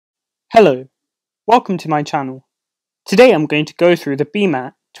Hello, welcome to my channel. Today I'm going to go through the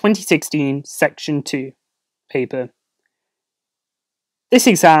Bmat 2016 Section 2 paper. This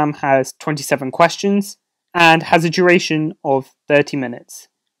exam has 27 questions and has a duration of 30 minutes.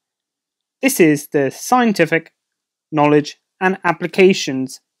 This is the scientific, knowledge and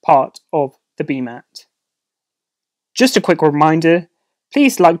applications part of the Bmat. Just a quick reminder,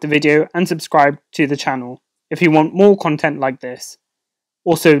 please like the video and subscribe to the channel if you want more content like this.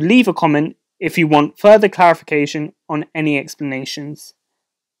 Also, leave a comment if you want further clarification on any explanations.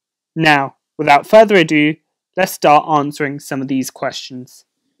 Now, without further ado, let's start answering some of these questions.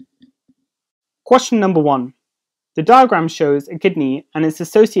 Question number 1. The diagram shows a kidney and its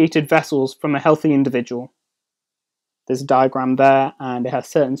associated vessels from a healthy individual. There's a diagram there and it has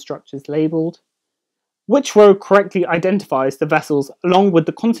certain structures labelled. Which row correctly identifies the vessels along with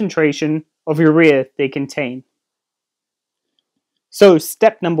the concentration of urea they contain? So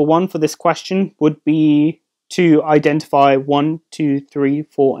step number 1 for this question would be to identify 1, 2, 3,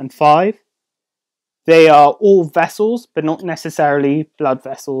 4 and 5. They are all vessels but not necessarily blood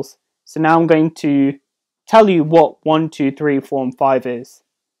vessels. So now I'm going to tell you what 1, 2, 3, 4 and 5 is.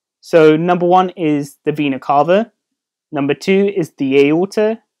 So number 1 is the vena cava. Number 2 is the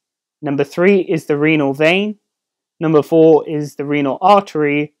aorta. Number 3 is the renal vein. Number 4 is the renal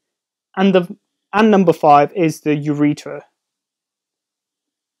artery. And number 5 is the urethra.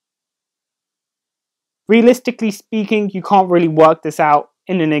 Realistically speaking, you can't really work this out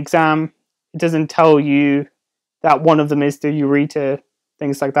in an exam. It doesn't tell you that one of them is the urethra,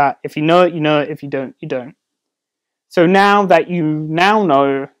 things like that. If you know it, you know it. If you don't, you don't. So now that you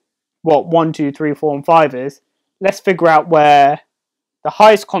know what 1, 2, 3, 4 and 5 is, let's figure out where the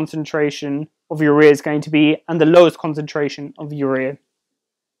highest concentration of urea is going to be and the lowest concentration of urea.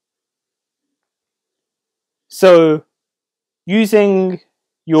 So using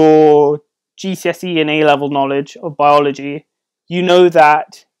your GCSE and A-level knowledge of biology, you know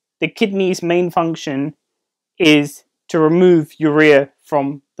that the kidney's main function is to remove urea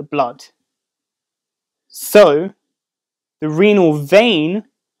from the blood. So the renal vein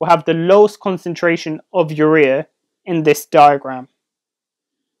will have the lowest concentration of urea in this diagram.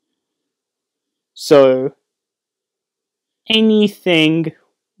 So anything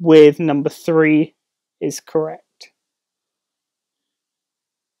with number 3 is correct.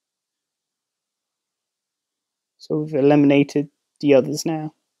 So we've eliminated the others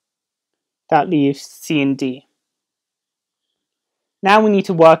now. That leaves C and D. Now we need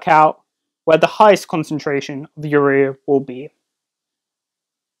to work out where the highest concentration of urea will be.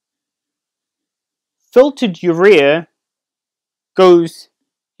 Filtered urea goes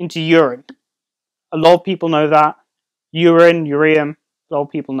into urine. A lot of people know that. Urine, urea, a lot of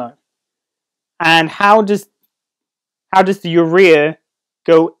people know. And how does the urea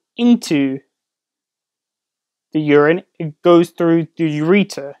go into the urine? It goes through the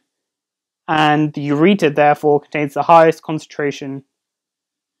urethra, and the urethra therefore contains the highest concentration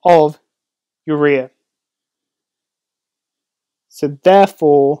of urea. So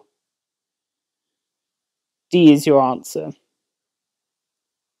therefore D is your answer.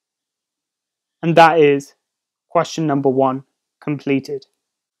 And that is question number 1 completed.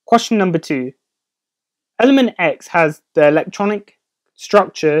 Question number 2. Element X has the electronic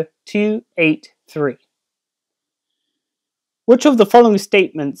structure 283. Which of the following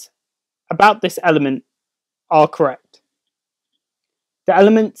statements about this element are correct? The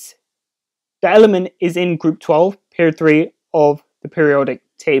element is in group 12, period 3 of the periodic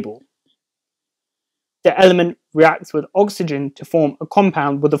table. The element reacts with oxygen to form a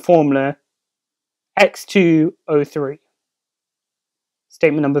compound with the formula X2O3.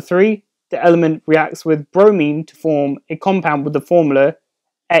 Statement number 3. The element reacts with bromine to form a compound with the formula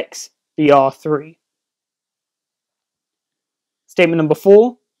XBr3. Statement number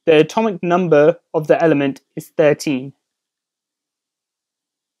 4. The atomic number of the element is 13.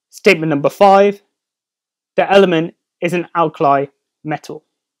 Statement number 5. The element is an alkali metal.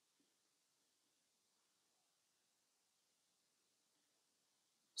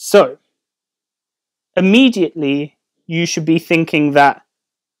 So, immediately you should be thinking that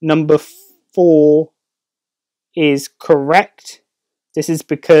number 4 is correct. This is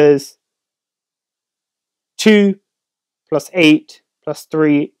because 2 plus 8 plus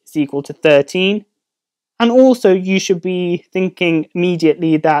 3 is equal to 13. And also you should be thinking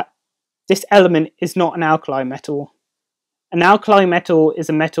immediately that this element is not an alkali metal. An alkali metal is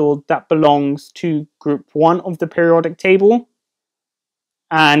a metal that belongs to group 1 of the periodic table.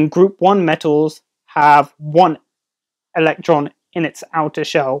 And group 1 metals have 1 electron in its outer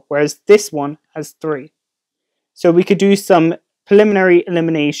shell, whereas this one has 3. So we could do some preliminary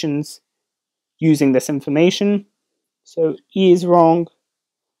eliminations using this information. So E is wrong,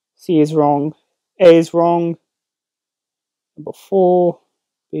 C is wrong, A is wrong, number 4,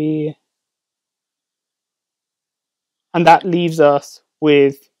 B, and that leaves us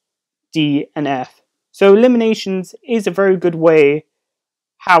with D and F. So eliminations is a very good way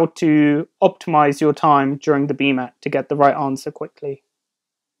how to optimize your time during the Bmat to get the right answer quickly.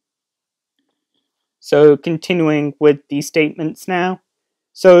 So continuing with the statements now.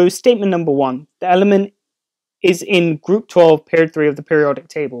 So statement number 1, the element is in group 12, period 3 of the periodic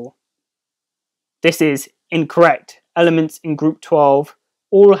table. This is incorrect. Elements in group 12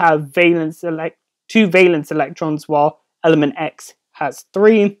 all have two valence electrons, while element X has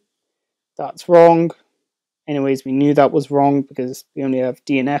 3. That's wrong. Anyways, we knew that was wrong because we only have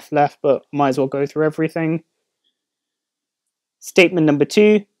D and F left, but might as well go through everything. Statement number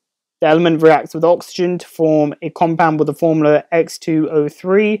 2, the element reacts with oxygen to form a compound with the formula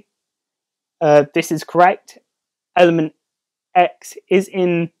X2O3. This is correct. Element X is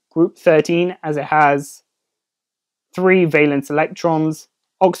in group 13 as it has 3 valence electrons.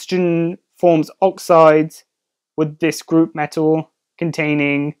 Oxygen forms oxides with this group metal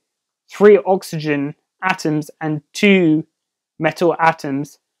containing 3 oxygen atoms and 2 metal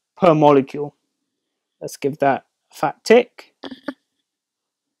atoms per molecule. Let's give that a fat tick.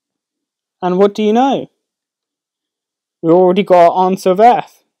 And what do you know? We already got our answer of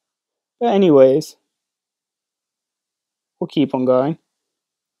F. But anyways, we'll keep on going.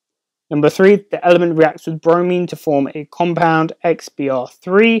 Number 3, the element reacts with bromine to form a compound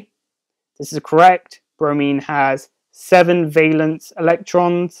XBr3. This is correct. Bromine has 7 valence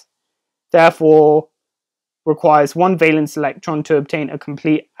electrons, therefore requires 1 valence electron to obtain a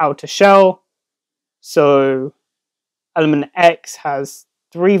complete outer shell. So element X has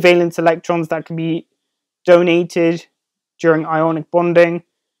 3 valence electrons that can be donated during ionic bonding.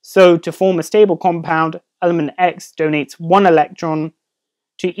 So to form a stable compound, element X donates 1 electron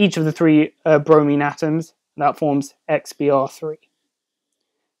to each of the 3 bromine atoms. That forms XBr3.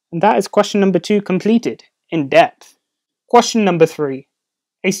 And that is question number 2 completed in depth. Question number 3.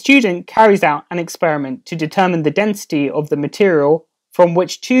 A student carries out an experiment to determine the density of the material from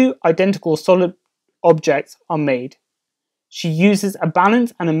which 2 identical solid objects are made. She uses a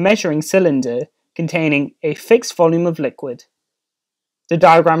balance and a measuring cylinder containing a fixed volume of liquid. The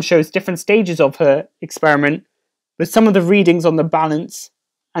diagram shows different stages of her experiment, with some of the readings on the balance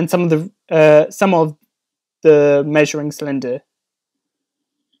and some of the measuring cylinder.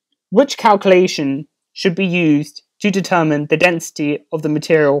 Which calculation should be used to determine the density of the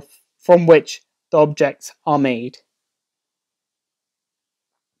material from which the objects are made?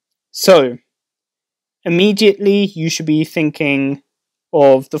 So, immediately you should be thinking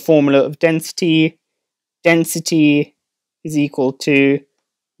of the formula of density. Density is equal to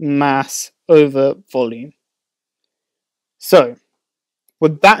mass over volume. So,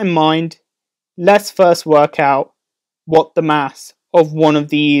 with that in mind, let's first work out what the mass of one of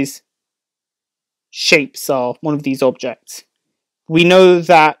these shapes are, one of these objects. We know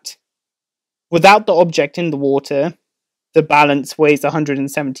that without the object in the water, the balance weighs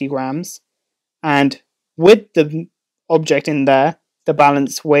 170 grams, and with the object in there, the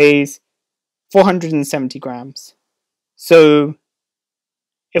balance weighs 470 grams. So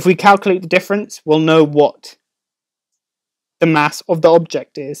if we calculate the difference, we'll know what the mass of the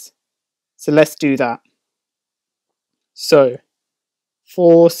object is. So let's do that. So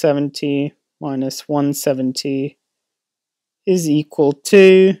 470 minus 170 is equal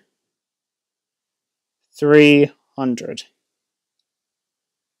to 300.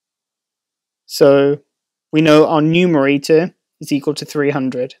 So we know our numerator is equal to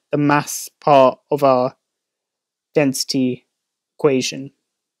 300, the mass part of our density equation.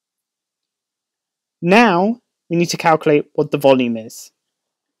 Now we need to calculate what the volume is.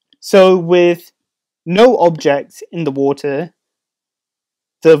 So with no objects in the water,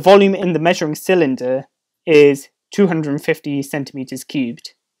 the volume in the measuring cylinder is 250 centimeters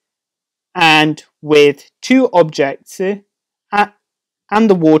cubed. And with 2 objects and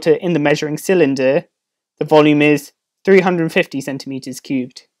the water in the measuring cylinder, the volume is 350 centimeters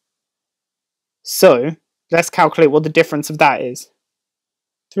cubed. So let's calculate what the difference of that is.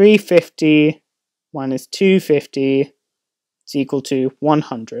 350 minus 250 is equal to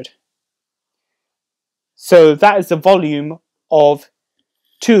 100. So that is the volume of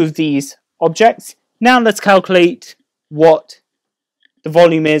 2 of these objects. Now let's calculate what the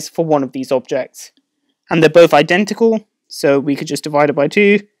volume is for one of these objects. And they're both identical, so we could just divide it by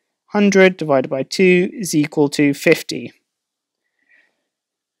 2. 100 divided by 2 is equal to 50.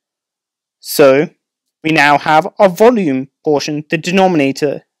 So we now have our volume portion, the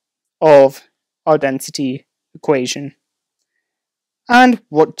denominator of our density equation. And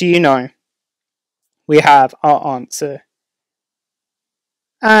what do you know? We have our answer.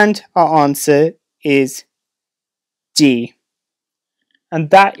 And our answer is D. And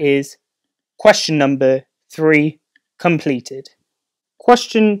that is question number 3 completed.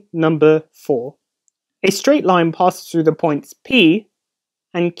 Question number 4. A straight line passes through the points P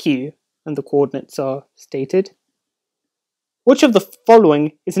and Q, and the coordinates are stated. Which of the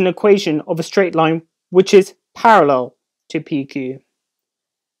following is an equation of a straight line which is parallel to PQ?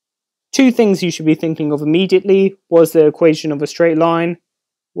 Two things you should be thinking of immediately was the equation of a straight line,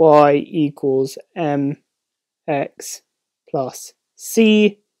 y equals mx plus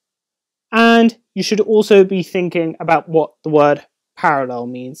c, and you should also be thinking about what the word parallel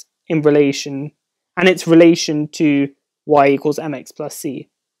means in relation, and its relation to y equals mx plus c.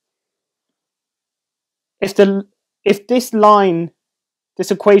 If this line,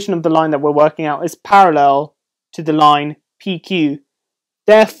 this equation of the line that we're working out is parallel to the line PQ,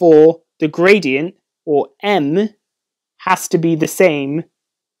 therefore the gradient, or m, has to be the same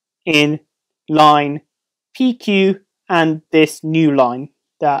in line PQ and this new line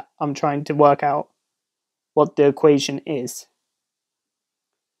that I'm trying to work out what the equation is.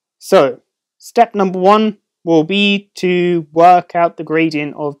 So, step number 1 will be to work out the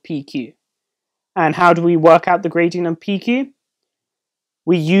gradient of PQ. And how do we work out the gradient of PQ?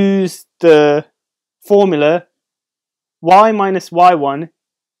 We use the formula y minus y1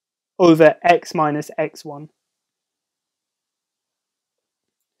 over x minus x1.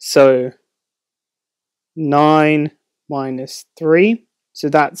 So 9 minus 3, so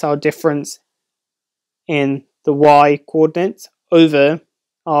that's our difference in the y coordinates over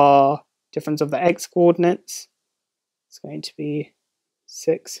our difference of the x coordinates. It's going to be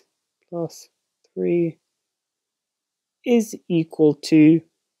 6 plus 3 is equal to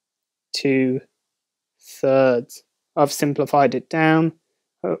 2/3. I've simplified it down.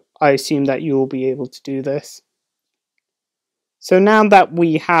 I assume that you will be able to do this. So now that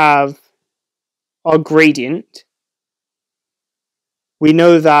we have our gradient, we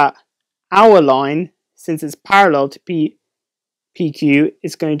know that our line, since it's parallel to PQ,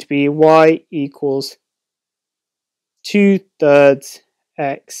 is going to be y equals 2/3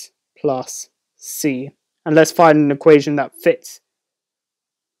 x plus c. And let's find an equation that fits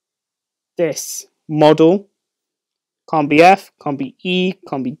this model. Can't be F, can't be E,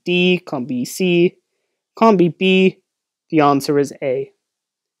 can't be D, can't be C, can't be B. The answer is A.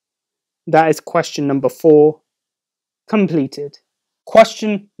 That is question number 4 completed.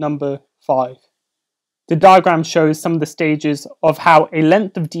 Question number 5. The diagram shows some of the stages of how a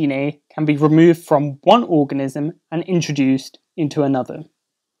length of DNA can be removed from one organism and introduced into another.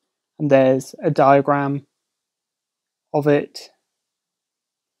 And there's a diagram of it.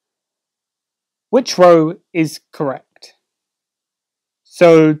 Which row is correct?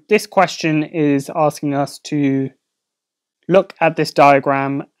 So this question is asking us to look at this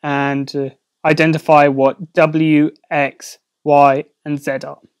diagram and identify what W, X, Y, and Z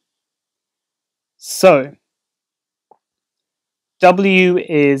are. So W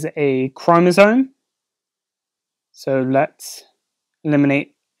is a chromosome. So let's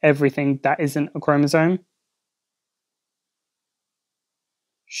eliminate everything that isn't a chromosome.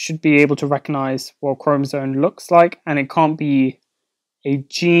 Should be able to recognize what a chromosome looks like, and it can't be a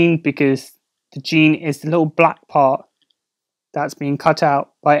gene because the gene is the little black part that's being cut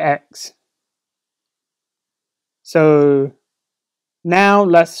out by X. So now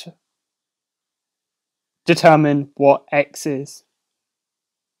let's determine what X is.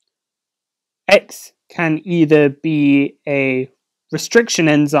 X can either be a restriction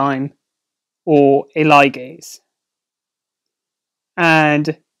enzyme or a ligase.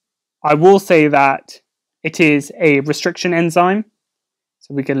 And I will say that it is a restriction enzyme.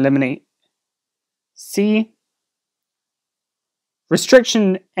 So we can eliminate C.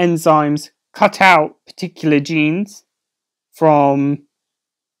 Restriction enzymes cut out particular genes from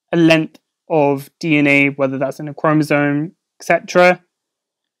a length of DNA, whether that's in a chromosome, etc.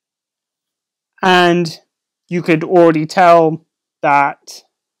 And you could already tell that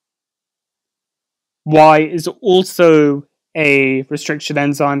Y is also a restriction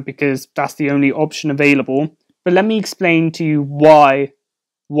enzyme because that's the only option available. But let me explain to you why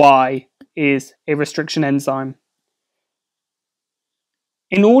Y is a restriction enzyme.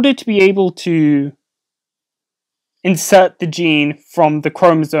 In order to be able to insert the gene from the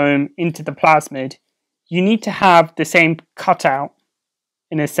chromosome into the plasmid, you need to have the same cutout,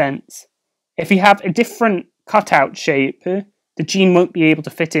 in a sense. If you have a different cutout shape, the gene won't be able to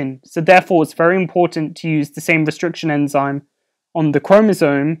fit in. So therefore, it's very important to use the same restriction enzyme on the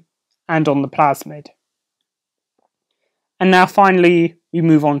chromosome and on the plasmid. And now finally, we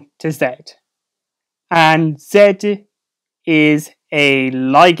move on to Z. And Z is a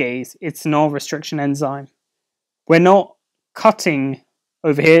ligase. It's an all-restriction enzyme. We're not cutting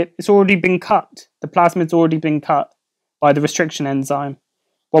over here. It's already been cut. The plasmid's already been cut by the restriction enzyme.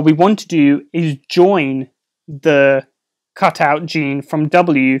 What we want to do is join the cutout gene from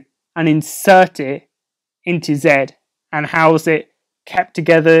W and insert it into Z and house it kept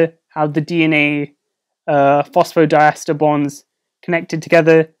together, how the DNA phosphodiester bonds connected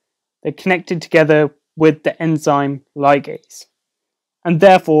together. They're connected together with the enzyme ligase. And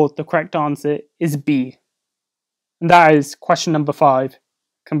therefore, the correct answer is B. And that is question number 5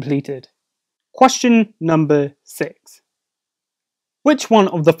 completed. Question number 6. Which one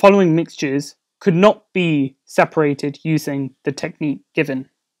of the following mixtures could not be separated using the technique given?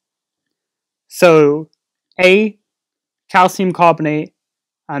 So, A, calcium carbonate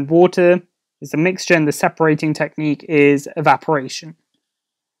and water is a mixture and the separating technique is evaporation.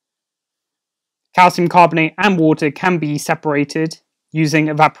 Calcium carbonate and water can be separated using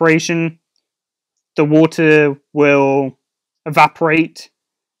evaporation. The water will evaporate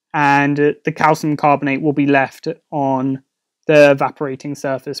and the calcium carbonate will be left on the evaporating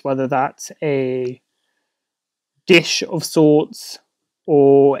surface, whether that's a dish of sorts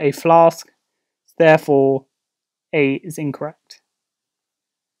or a flask. Therefore, A is incorrect.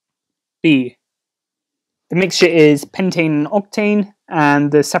 B. The mixture is pentane and octane,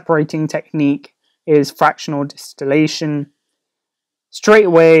 and the separating technique is fractional distillation. Straight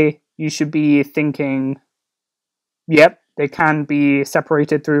away, you should be thinking, yep, they can be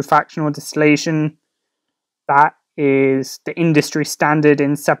separated through fractional distillation. That is the industry standard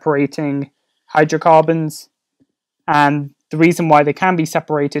in separating hydrocarbons. And the reason why they can be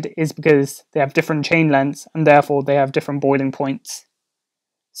separated is because they have different chain lengths and therefore they have different boiling points.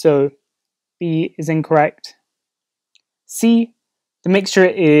 So B is incorrect. C, the mixture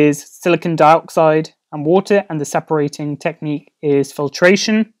is silicon dioxide and water and the separating technique is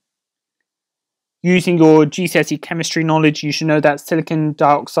filtration. Using your GCSE chemistry knowledge, you should know that silicon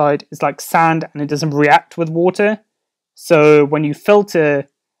dioxide is like sand and it doesn't react with water. So when you filter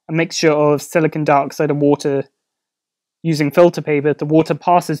a mixture of silicon dioxide and water using filter paper, the water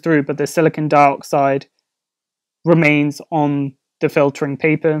passes through, but the silicon dioxide remains on the filtering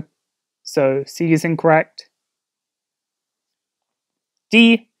paper. So C is incorrect.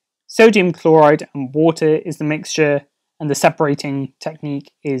 D, sodium chloride and water is the mixture and the separating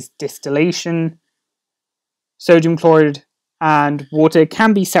technique is distillation. Sodium chloride and water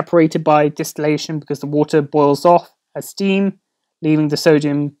can be separated by distillation because the water boils off as steam, leaving the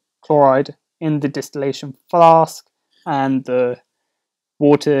sodium chloride in the distillation flask, and the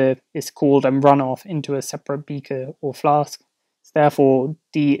water is cooled and run off into a separate beaker or flask. Therefore,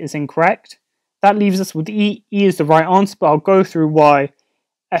 D is incorrect. That leaves us with E. E is the right answer, but I'll go through why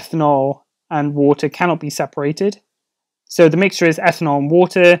ethanol and water cannot be separated. So the mixture is ethanol and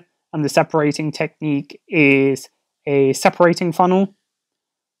water, and the separating technique is a separating funnel.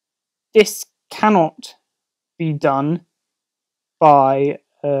 This cannot be done by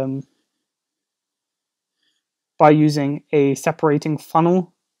using a separating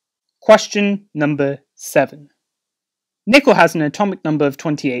funnel. Question number 7. Nickel has an atomic number of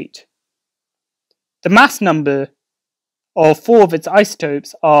 28. The mass number of 4 of its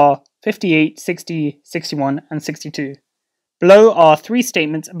isotopes are 58, 60, 61, and 62. Below are 3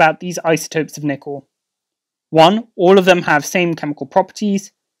 statements about these isotopes of nickel. 1. All of them have same chemical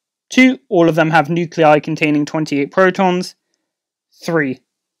properties. 2. All of them have nuclei containing 28 protons. 3.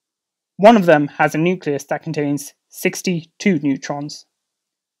 One of them has a nucleus that contains 62 neutrons.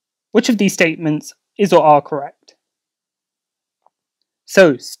 Which of these statements is or are correct?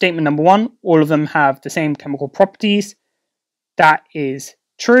 So, statement number 1, all of them have the same chemical properties. That is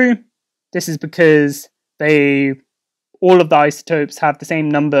true. This is because all of the isotopes have the same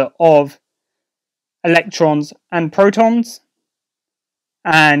number of electrons and protons,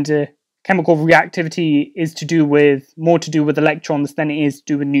 and chemical reactivity is more to do with electrons than it is to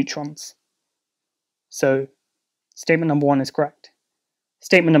do with neutrons. So, statement number 1 is correct.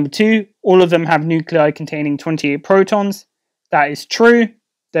 Statement number 2, all of them have nuclei containing 28 protons. That is true.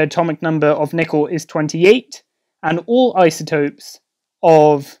 The atomic number of nickel is 28, and all isotopes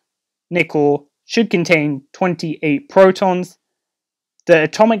of nickel should contain 28 protons. The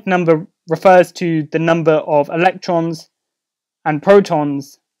atomic number refers to the number of electrons and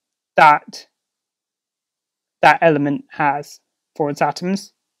protons that element has for its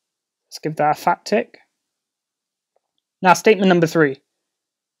atoms. Let's give that a fat tick. Now, statement number 3.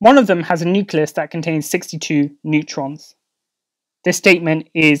 One of them has a nucleus that contains 62 neutrons. This statement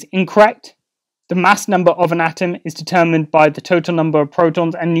is incorrect. The mass number of an atom is determined by the total number of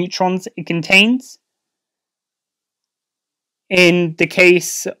protons and neutrons it contains. In the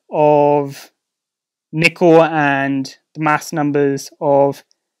case of nickel and the mass numbers of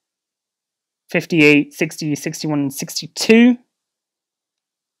 58, 60, 61, and 62,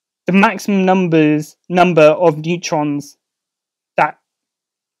 the maximum number of neutrons that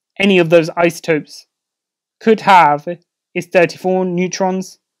any of those isotopes could have is 34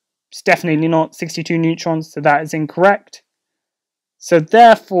 neutrons. It's definitely not 62 neutrons, so that is incorrect. So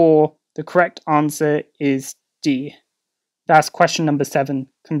therefore, the correct answer is D. That's question number 7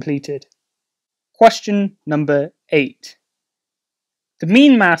 completed. Question number 8. The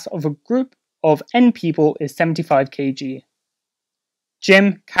mean mass of a group of n people is 75 kg.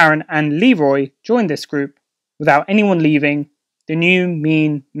 Jim, Karen, and Leroy joined this group. Without anyone leaving, the new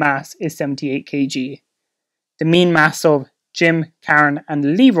mean mass is 78 kg. The mean mass of Jim, Karen,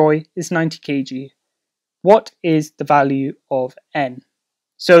 and Leroy is 90 kg. What is the value of n?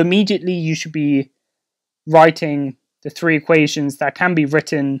 So immediately you should be writing the 3 equations that can be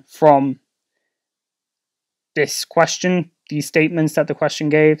written from this question, these statements that the question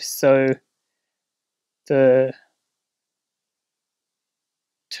gave. So the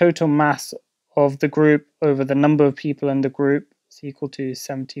total mass of the group over the number of people in the group is equal to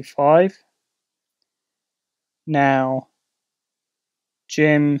 75. Now,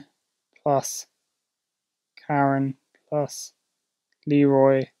 Jim plus Karen plus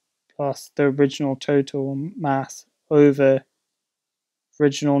Leroy plus the original total mass over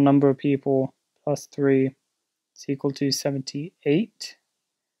original number of people plus 3 is equal to 78.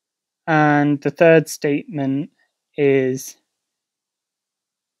 And the third statement is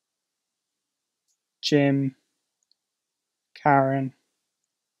Jim, Karen,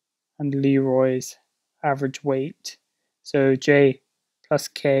 and Leroy's average weight. So J plus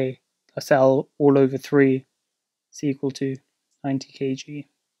K plus L all over 3 is equal to 90 kg.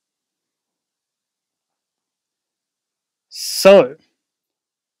 So,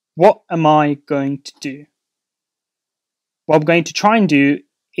 what am I going to do? What I'm going to try and do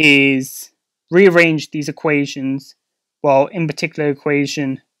is rearrange these equations, well, in particular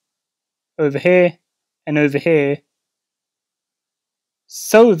equation over here and over here,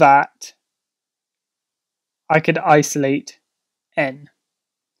 so that I could isolate n.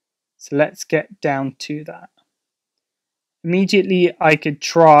 So let's get down to that. Immediately I could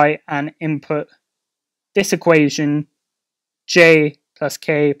try and input this equation, J plus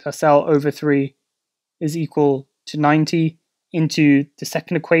K plus L over 3 is equal to 90, into the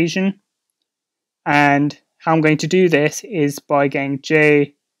second equation. And how I'm going to do this is by getting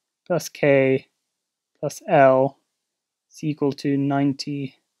J plus K plus L is equal to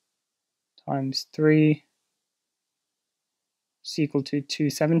 90 times 3 is equal to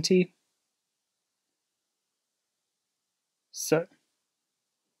 270. So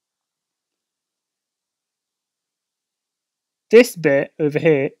this bit over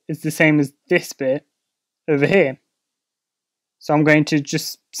here is the same as this bit over here. So I'm going to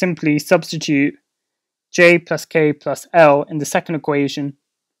just simply substitute J plus K plus L in the second equation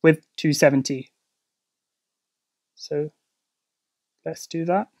with 270. So let's do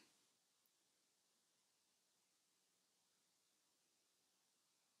that.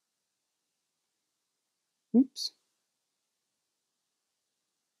 Oops.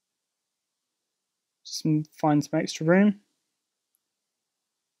 Just find some extra room.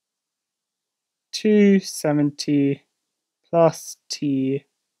 270 plus T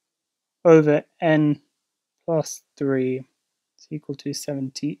over N plus 3 is equal to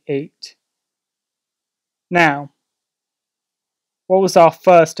 78. Now, what was our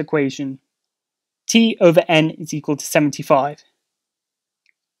first equation? T over N is equal to 75.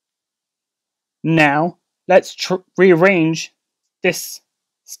 Now, let's rearrange this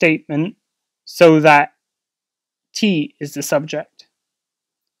statement so that T is the subject.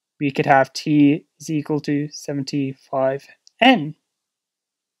 We could have T is equal to 75N.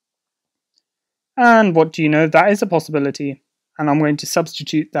 And what do you know? That is a possibility. And I'm going to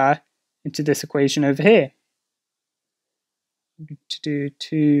substitute that into this equation over here. To do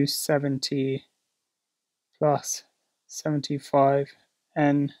 270 plus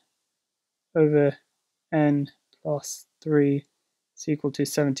 75N over N plus 3 is equal to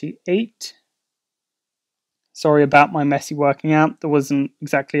 78. Sorry about my messy working out. There wasn't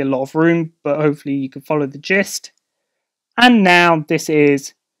exactly a lot of room, but hopefully you can follow the gist. And now this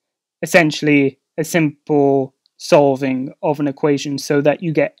is essentially a simple solving of an equation so that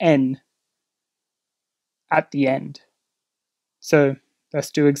you get n at the end. So let's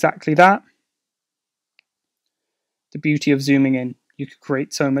do exactly that. The beauty of zooming in, you could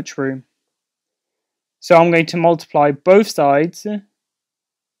create so much room. So I'm going to multiply both sides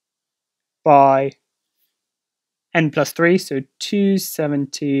by n plus 3, so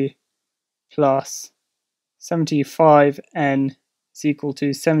 270 plus 75n is equal to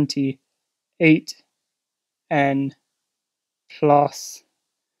 78n plus,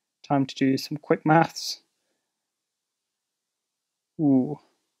 time to do some quick maths,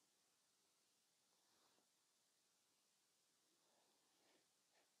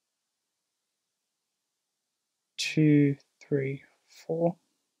 2, 3, 4.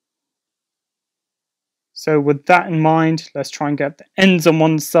 So with that in mind, let's try and get the ends on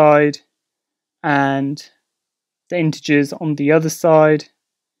one side and the integers on the other side.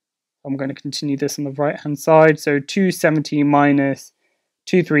 I'm going to continue this on the right hand side. So 270 minus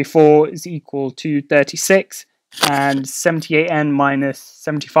 234 is equal to 36, and 78n minus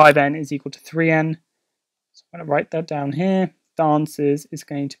 75n is equal to 3n. So I'm going to write that down here. The answer is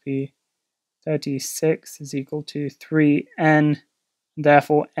going to be 36 is equal to 3n,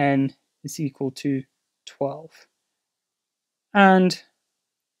 therefore n is equal to 12. And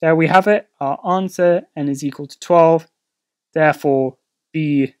there we have it, our answer, n is equal to 12. Therefore,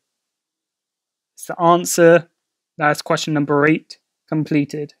 B is the answer. That's question number 8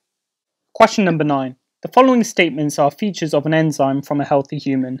 completed. Question number 9. The following statements are features of an enzyme from a healthy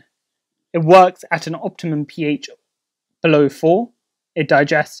human. It works at an optimum pH below 4. It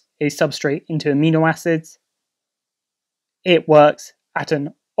digests a substrate into amino acids. It works at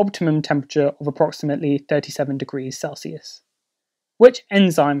an optimum temperature of approximately 37 degrees Celsius. Which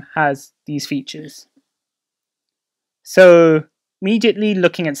enzyme has these features? So, immediately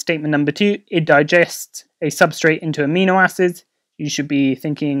looking at statement number 2, it digests a substrate into amino acids. You should be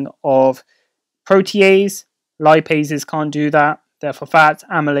thinking of protease. Lipases can't do that. They're for fats.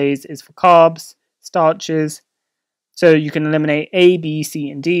 Amylase is for carbs, starches. So you can eliminate A, B, C,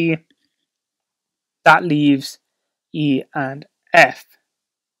 and D. That leaves E and F.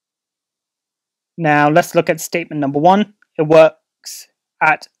 Now let's look at statement number 1. It works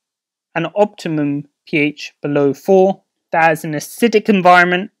at an optimum pH below 4. That is an acidic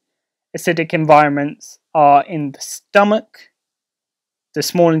environment. Acidic environments are in the stomach. The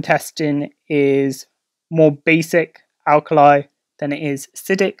small intestine is more basic alkali than it is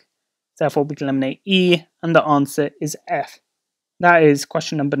acidic. Therefore, we can eliminate E, and the answer is F. That is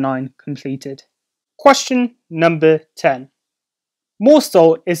question number 9 completed. Question number 10. More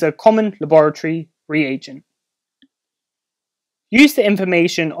salt is a common laboratory reagent. Use the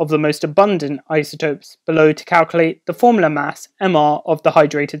information of the most abundant isotopes below to calculate the formula mass MR of the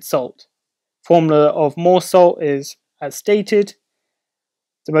hydrated salt. Formula of more salt is as stated.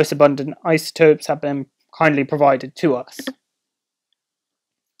 The most abundant isotopes have been kindly provided to us.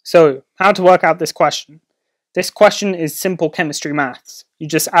 So, how to work out this question? This question is simple chemistry maths. You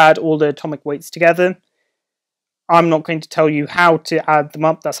just add all the atomic weights together. I'm not going to tell you how to add them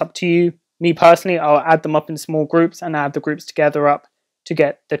up, that's up to you. Me personally, I'll add them up in small groups and add the groups together up to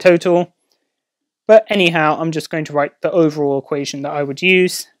get the total. But anyhow, I'm just going to write the overall equation that I would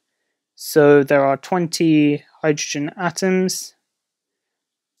use. So there are 20 hydrogen atoms.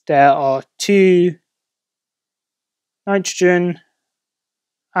 There are 2 nitrogen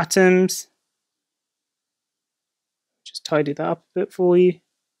atoms. Just tidy that up a bit for you.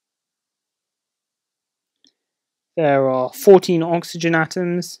 There are 14 oxygen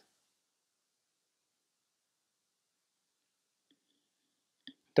atoms.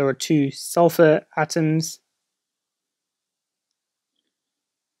 There are 2 sulfur atoms.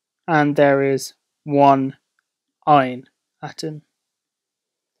 And there is 1 iron atom.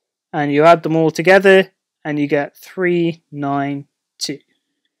 And you add them all together and you get 392.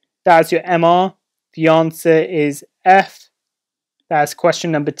 That's your MR. The answer is F. That's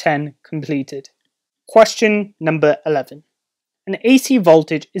question number 10 completed. Question number 11. An AC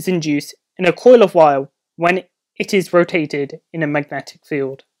voltage is induced in a coil of wire when it is rotated in a magnetic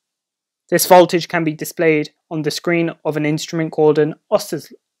field. This voltage can be displayed on the screen of an instrument called an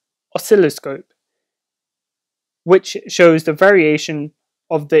oscilloscope, which shows the variation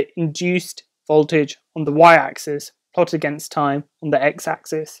of the induced voltage on the y-axis plotted against time on the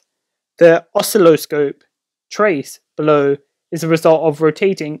x-axis. The oscilloscope trace below is a result of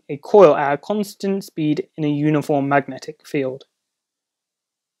rotating a coil at a constant speed in a uniform magnetic field.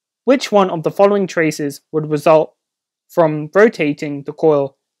 Which one of the following traces would result from rotating the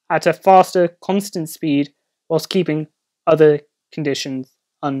coil at a faster constant speed whilst keeping other conditions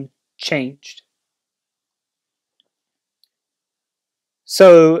unchanged?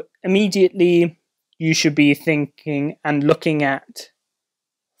 So immediately you should be thinking and looking at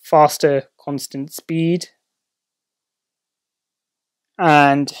faster constant speed.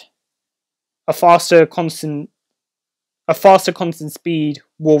 and a faster constant speed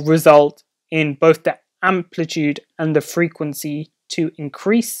will result in both the amplitude and the frequency to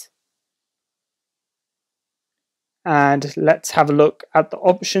increase. And let's have a look at the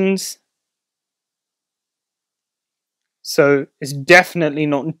options. So it's definitely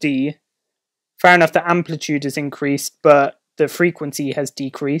not D. Fair enough, the amplitude is increased, but the frequency has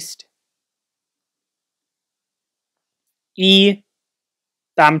decreased. E,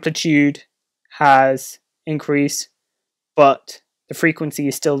 the amplitude has increased, but the frequency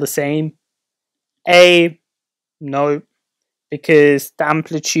is still the same. A, no, because the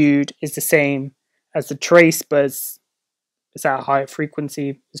amplitude is the same as the trace, but it's at a higher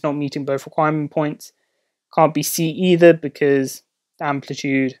frequency. It's not meeting both requirement points. Can't be C either, because the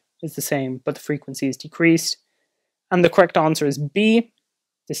amplitude is the same, but the frequency is decreased. And the correct answer is B.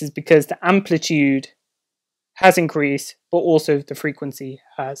 This is because the amplitude has increased, but also the frequency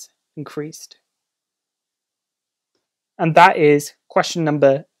has increased. And that is question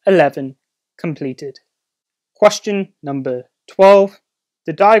number 11 completed. Question number 12.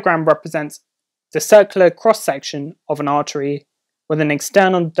 The diagram represents the circular cross-section of an artery with an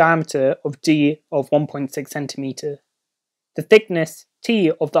external diameter of D of 1.6 centimeter. The thickness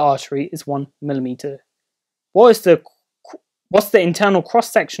T of the artery is 1 millimeter. What's the internal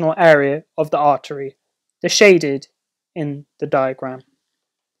cross-sectional area of the artery? They're shaded in the diagram.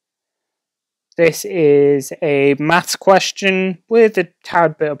 This is a maths question with a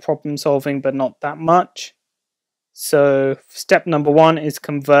tad bit of problem solving, but not that much. So step number 1 is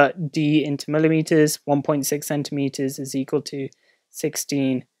convert D into millimeters. 1.6 centimeters is equal to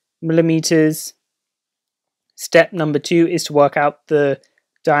 16 millimeters. Step number 2 is to work out the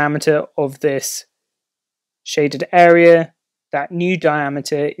diameter of this shaded area. That new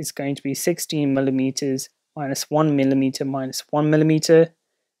diameter is going to be 16 millimeters minus 1 millimeter minus 1 millimeter,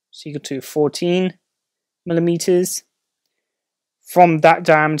 is equal to 14 millimeters. From that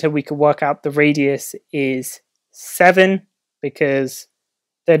diameter, we can work out the radius is 7, because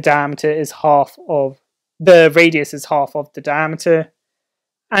the radius is half of the diameter.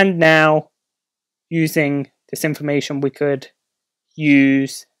 And now, using this information, we could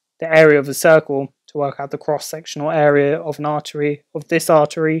use the area of a circle to work out the cross-sectional area of an artery, of this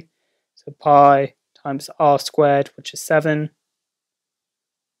artery. So pi times r squared, which is 7,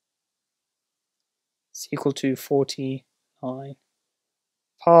 is equal to 49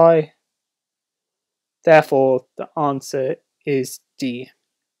 pi. Therefore, the answer is D.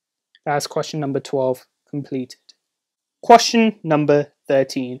 That's question number 12 completed. Question number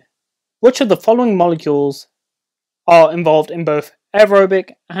 13. Which of the following molecules are involved in both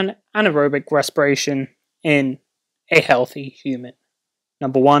aerobic and anaerobic respiration in a healthy human?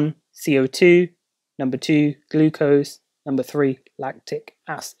 Number 1, CO2. Number 2, glucose. Number 3, lactic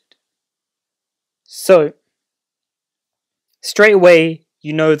acid. So, straight away,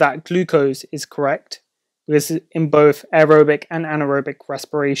 you know that glucose is correct, because in both aerobic and anaerobic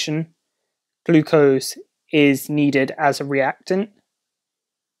respiration, glucose is needed as a reactant.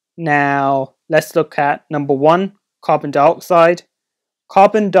 Now, let's look at number 1, carbon dioxide.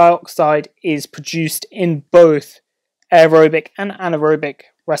 Carbon dioxide is produced in both aerobic and anaerobic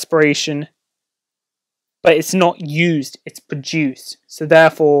respiration, but it's not used, it's produced. So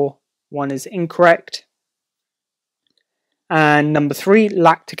therefore, 1 is incorrect. And number 3,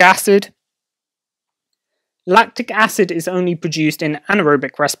 lactic acid. Lactic acid is only produced in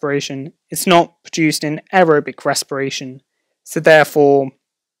anaerobic respiration. It's not produced in aerobic respiration. So therefore,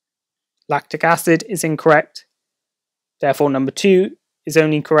 lactic acid is incorrect. Therefore, number 2 is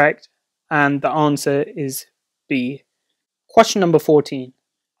only correct. And the answer is B. Question number 14.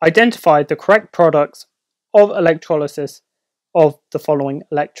 Identify the correct products of electrolysis of the following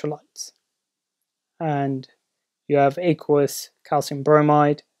electrolytes. And you have aqueous calcium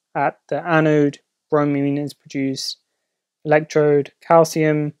bromide at the anode. Bromine is produced. Electrode,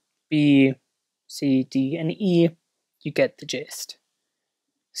 calcium, B, C, D, and E. You get the gist.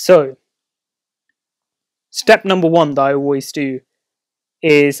 So, step number 1 that I always do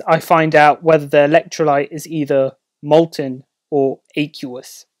is I find out whether the electrolyte is either molten or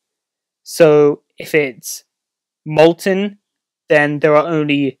aqueous. So, if it's molten, then there are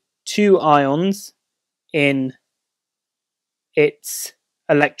only 2 ions in its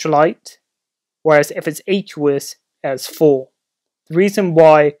electrolyte. Whereas if it's aqueous, it has 4. The reason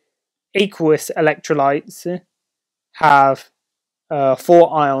why aqueous electrolytes have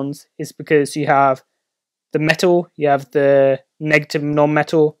 4 ions is because you have the metal, you have the negative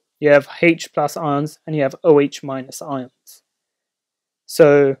non-metal, you have H plus ions, and you have OH minus ions.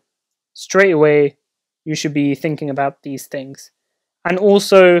 So straight away, you should be thinking about these things. And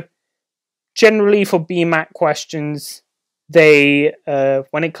also, generally for Bmat questions, they,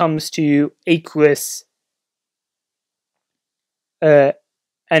 when it comes to an aqueous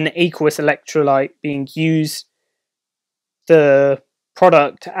electrolyte being used, the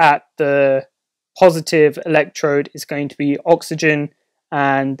product at the positive electrode is going to be oxygen,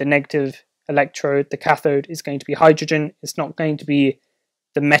 and the negative electrode, the cathode, is going to be hydrogen. It's not going to be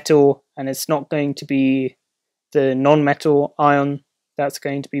the metal, and it's not going to be the non-metal ion that's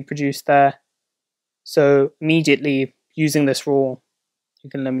going to be produced there. So immediately, using this rule, you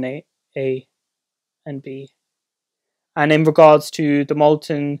can eliminate A and B. And in regards to the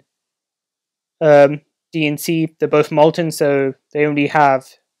molten D and C, they're both molten, so they only have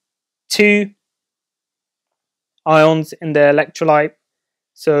 2 ions in the electrolyte.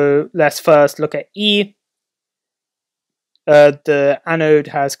 So let's first look at E. The anode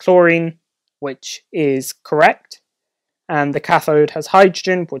has chlorine, which is correct, and the cathode has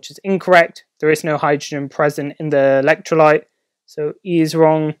hydrogen, which is incorrect. There is no hydrogen present in the electrolyte, so E is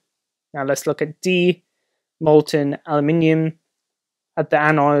wrong. Now let's look at D. Molten aluminium. At the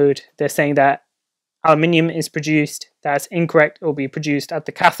anode, they're saying that aluminium is produced. That's incorrect. It will be produced at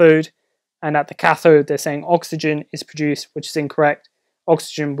the cathode. And at the cathode, they're saying oxygen is produced, which is incorrect.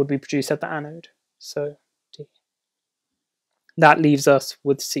 Oxygen would be produced at the anode. So D. That leaves us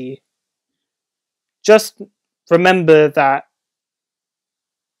with C. Just remember that,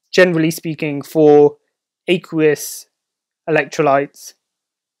 generally speaking, for aqueous electrolytes,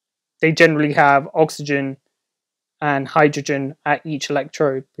 they generally have oxygen and hydrogen at each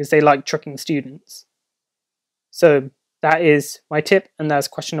electrode because they like tricking students. So that is my tip, and that's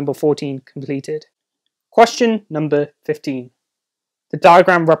question number 14 completed. Question number 15. The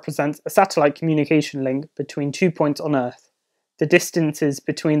diagram represents a satellite communication link between 2 points on Earth. The distances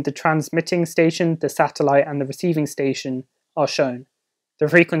between the transmitting station, the satellite, and the receiving station are shown. The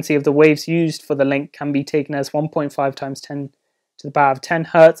frequency of the waves used for the link can be taken as 1.5 times 10 to the power of 10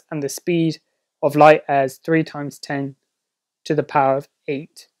 Hz, and the speed of light as 3 times 10 to the power of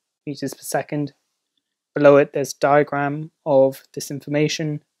 8 meters per second. Below it, there's a diagram of this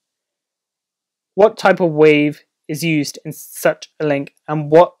information. What type of wave is used in such a link,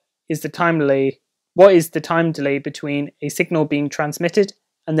 and what is the time delay? What is the time delay between a signal being transmitted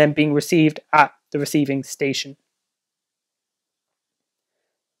and then being received at the receiving station?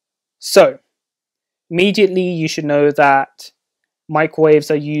 So, immediately you should know that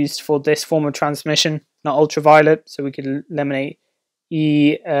microwaves are used for this form of transmission, not ultraviolet, so we could eliminate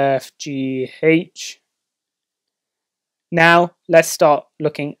E, F, G, H. Now, let's start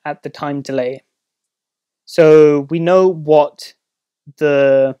looking at the time delay. So we know what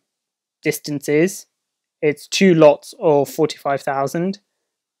the distance is. It's 2 lots of 45,000,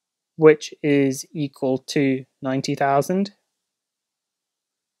 which is equal to 90,000.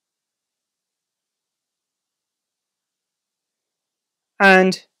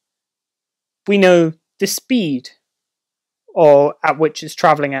 And we know the speed or at which it's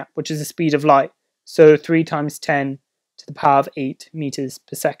traveling at, which is the speed of light. So 3 times 10 to the power of 8 meters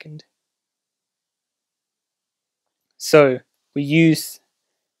per second. So we use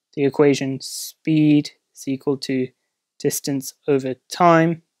the equation speed is equal to distance over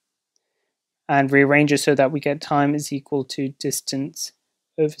time, and rearrange it so that we get time is equal to distance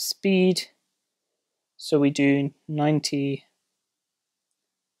over speed. So we do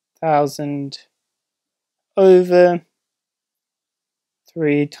 90,000 over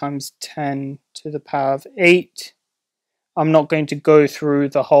 3 times 10 to the power of 8. I'm not going to go through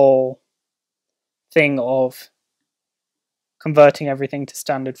the whole thing of converting everything to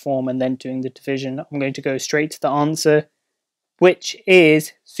standard form and then doing the division. I'm going to go straight to the answer, which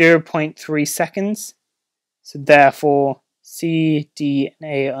is 0.3 seconds. So therefore, C, D,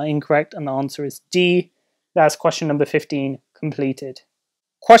 and A are incorrect, and the answer is D. That's question number 15 completed.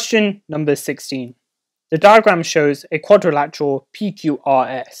 Question number 16. The diagram shows a quadrilateral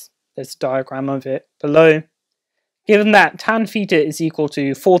PQRS. There's a diagram of it below. Given that tan theta is equal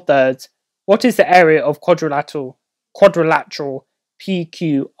to 4/3, what is the area of quadrilateral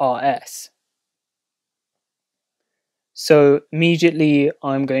PQRS? So immediately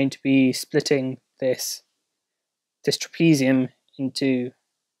I'm going to be splitting this trapezium into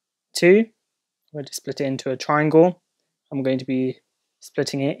 2. I'm going to split it into a triangle. I'm going to be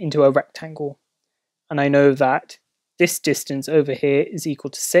splitting it into a rectangle. And I know that this distance over here is equal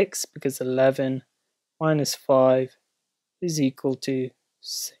to 6 because 11 minus 5 is equal to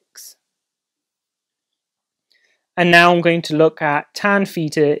 6. And now I'm going to look at tan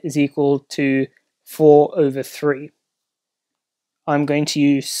theta is equal to 4/3. I'm going to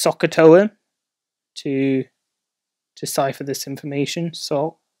use SOHCAHTOA to decipher this information.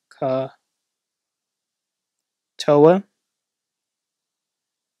 SOHCAHTOA.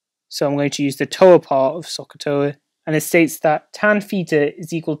 So I'm going to use the TOA part of SOHCAHTOA, and it states that tan theta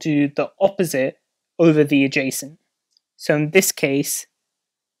is equal to the opposite over the adjacent. So in this case,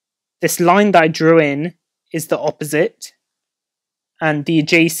 this line that I drew in is the opposite, and the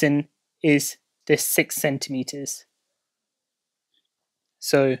adjacent is this 6 centimeters.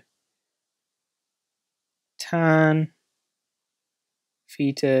 So tan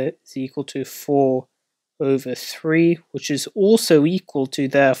theta is equal to 4/3, which is also equal to,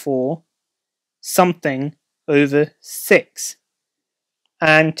 therefore, something over 6.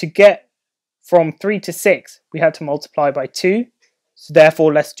 And to get from 3 to 6, we had to multiply by 2. So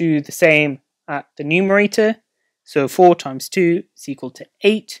therefore, let's do the same at the numerator. So 4 times 2 is equal to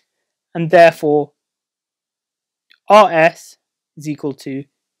 8. And therefore, RS is equal to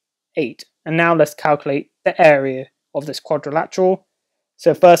 8. And now let's calculate the area of this quadrilateral.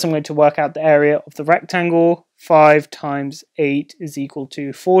 So first I'm going to work out the area of the rectangle. 5 times 8 is equal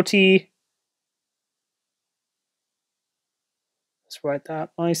to 40. Let's write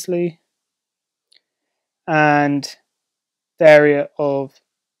that nicely. And the area of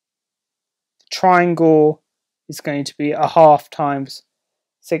the triangle is going to be a half times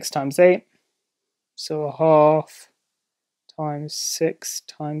 6 times 8. So a half times 6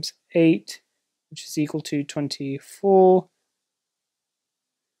 times 8, which is equal to 24.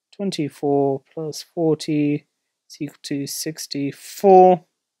 24 plus 40 is equal to 64.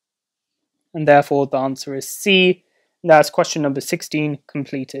 And therefore the answer is C. And that's question number 16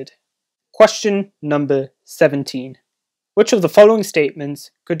 completed. Question number 17. Which of the following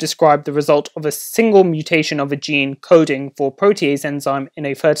statements could describe the result of a single mutation of a gene coding for protease enzyme in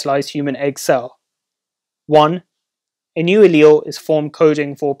a fertilized human egg cell? 1. A new allele is formed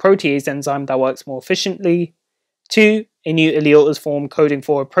coding for protease enzyme that works more efficiently. 2. A new allele is formed coding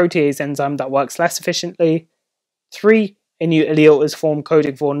for a protease enzyme that works less efficiently. 3. A new allele is formed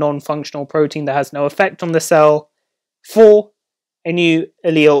coding for a non-functional protein that has no effect on the cell. 4. A new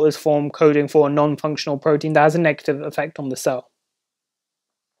allele is formed coding for a non-functional protein that has a negative effect on the cell.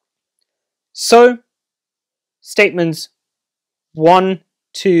 So, statements 1,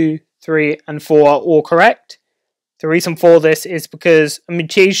 2, 3, and 4 are all correct. The reason for this is because a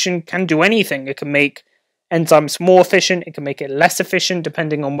mutation can do anything. It can make enzymes more efficient, it can make it less efficient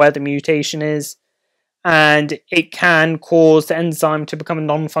depending on where the mutation is, and it can cause the enzyme to become a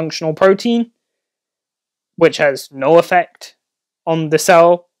non-functional protein, which has no effect on the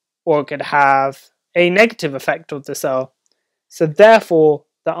cell, or it could have a negative effect on the cell. So therefore,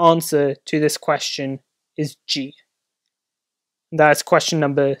 the answer to this question is G. That's question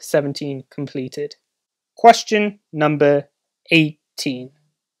number 17 completed. Question number 18.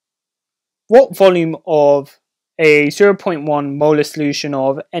 What volume of a 0.1 molar solution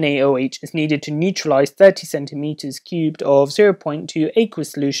of NaOH is needed to neutralize 30 centimeters cubed of 0.2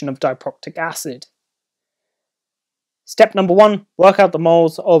 aqueous solution of diproctic acid? Step number 1, work out the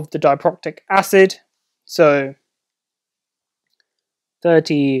moles of the diproctic acid. So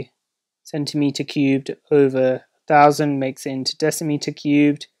 30 centimeter cubed over 1000 makes it into decimeter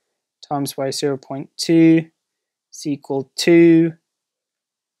cubed, times by 0.2 is equal to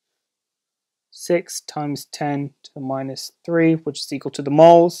 6 times 10 to the minus 3, which is equal to the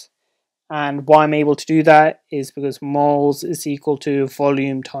moles. And why I'm able to do that is because moles is equal to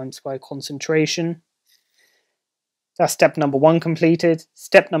volume times by concentration. That's step number 1 completed.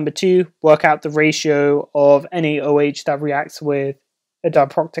 Step number 2, work out the ratio of NaOH that reacts with a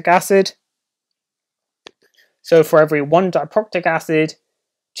diproctic acid. So for every 1 diproctic acid,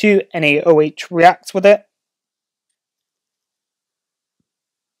 2 NaOH reacts with it.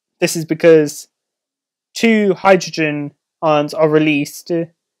 This is because 2 hydrogen ions are released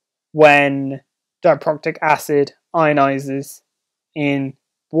when diproctic acid ionizes in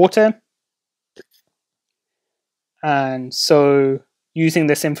water. And so, using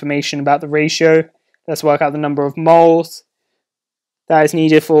this information about the ratio, let's work out the number of moles that is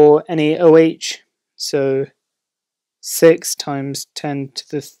needed for NaOH. So 6 times 10 to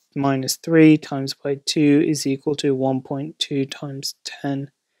the minus 3 times by 2 is equal to 1.2 times 10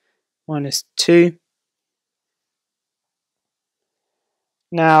 minus 2.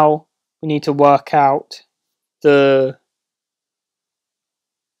 Now we need to work out the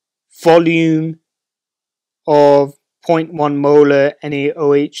volume of 0.1 molar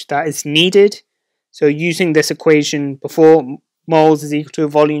NaOH that is needed. So using this equation before, moles is equal to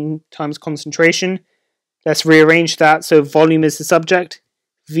volume times concentration. Let's rearrange that. So volume is the subject.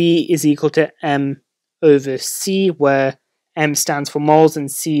 V is equal to M over C, where M stands for moles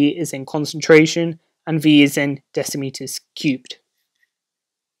and C is in concentration. and V is in decimeters cubed.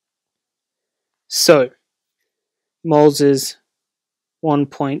 So, moles is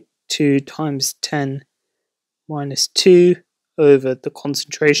 1.2 times 10 minus 2 over the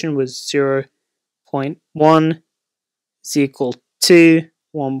concentration was 0.1 is equal to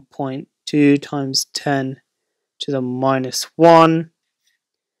 1.2 times 10 to the minus 1,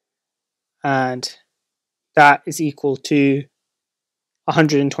 and that is equal to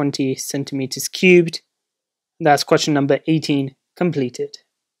 120 centimeters cubed. That's question number 18 completed.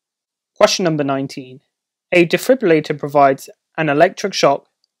 Question number 19. A defibrillator provides an electric shock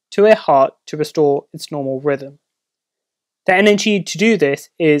to a heart to restore its normal rhythm. The energy to do this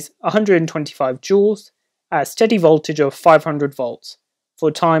is 125 joules at a steady voltage of 500 volts for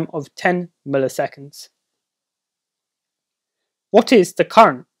a time of 10 milliseconds. What is the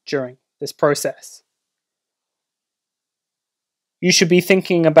current during this process? You should be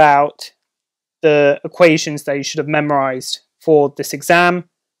thinking about the equations that you should have memorized for this exam.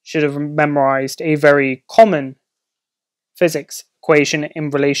 Should have memorized a very common physics equation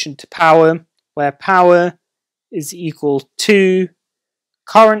in relation to power, where power is equal to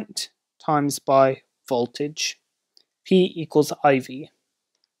current times by voltage. P equals IV.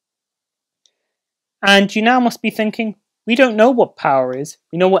 And you now must be thinking, we don't know what power is,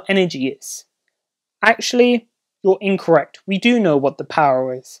 we know what energy is. Actually, you're incorrect. We do know what the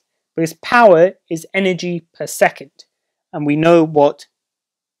power is, because power is energy per second, and we know what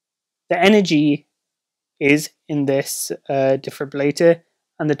the energy is in this defibrillator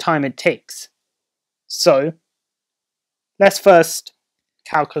and the time it takes. So, let's first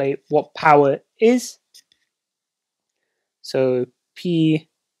calculate what power is. So, P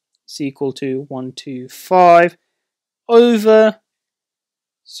is equal to 125 over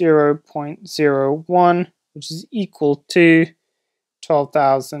 0.01, which is equal to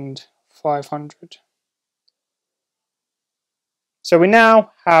 12,500. So we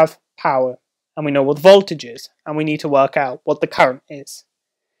now have power, and we know what the voltage is, and we need to work out what the current is.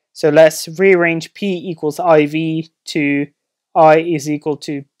 So let's rearrange P equals IV to I is equal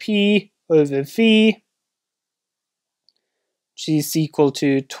to P over V, which is equal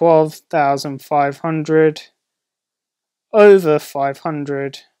to 12,500 over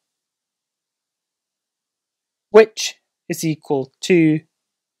 500, which is equal to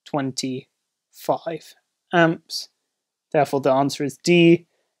 25 amps. Therefore, the answer is D.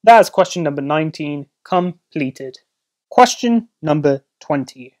 That is question number 19 completed. Question number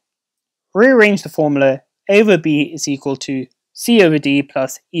 20. Rearrange the formula A over B is equal to C over D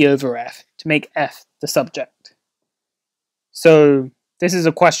plus E over F to make F the subject. So this is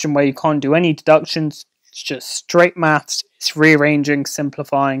a question where you can't do any deductions. It's just straight maths. It's rearranging,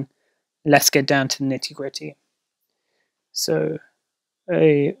 simplifying. Let's get down to the nitty gritty. So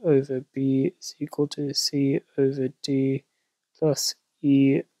A over B is equal to C over D plus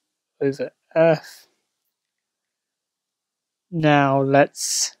E over F. Now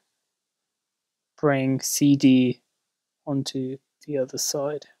let's bring CD onto the other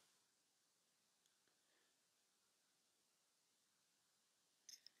side.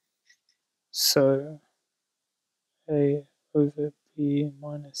 So A over B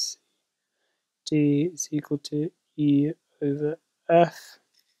minus D is equal to E over F.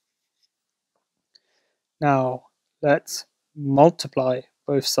 Now let's multiply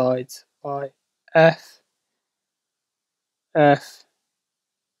both sides by F. F,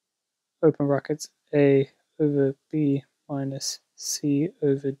 open brackets, A over B minus C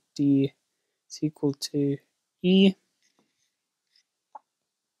over D is equal to E.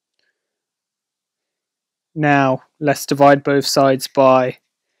 Now let's divide both sides by,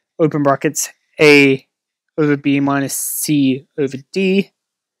 open brackets, A over B minus C over D.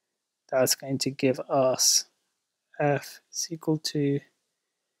 That's going to give us F is equal to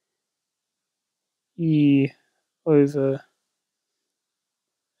E over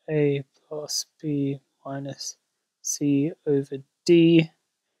A plus B minus C over D.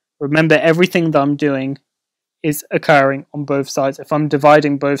 Remember, everything that I'm doing is occurring on both sides. If I'm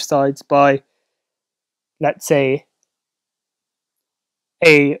dividing both sides by, let's say,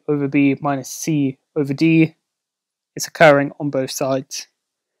 A over B minus C over D, it's occurring on both sides.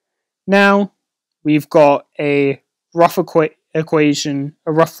 Now, we've got a rough equation,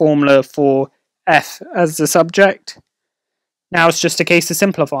 a rough formula for F as the subject. Now it's just a case of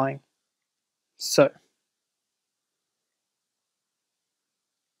simplifying. So,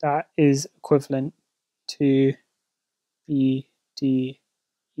 that is equivalent to B, D,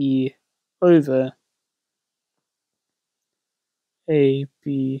 E over A,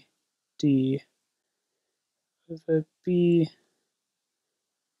 B, D over B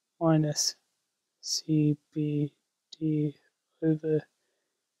minus CBD over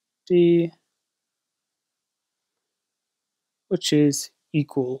D, which is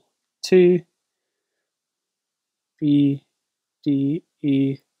equal to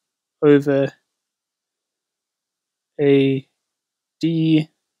BDE over AD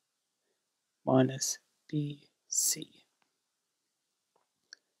minus BC.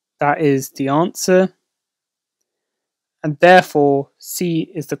 That is the answer, and therefore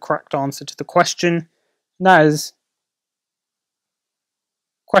C is the correct answer to the question. And that is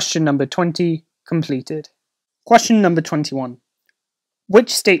question number 20 completed. Question number 21.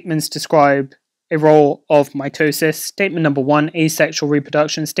 Which statements describe a role of mitosis? Statement number 1, asexual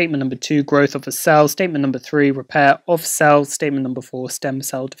reproduction. Statement number 2, growth of a cell. Statement number 3, repair of cells. Statement number 4, stem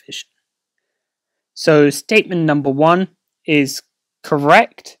cell division. So statement number 1 is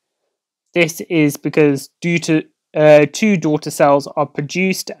correct. This is because due to two daughter cells are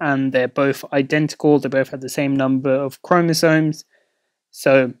produced and they're both identical, they both have the same number of chromosomes.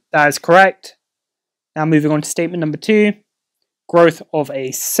 So that is correct. Now moving on to statement number 2, growth of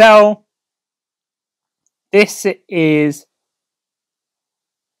a cell. This is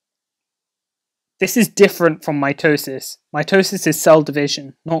different from mitosis. Mitosis is cell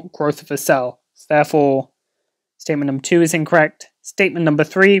division, not growth of a cell. So therefore, statement number 2 is incorrect. Statement number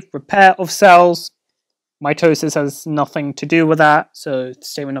 3, repair of cells. Mitosis has nothing to do with that, so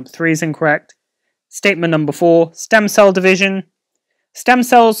statement number 3 is incorrect. Statement number 4, stem cell division. Stem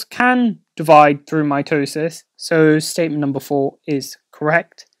cells can divide through mitosis, so statement number 4 is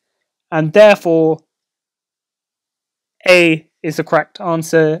correct. And therefore, A is the correct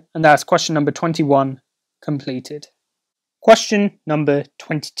answer, and that's question number 21 completed. Question number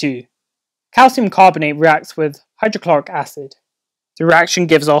 22. Calcium carbonate reacts with hydrochloric acid. The reaction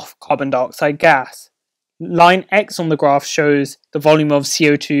gives off carbon dioxide gas. Line X on the graph shows the volume of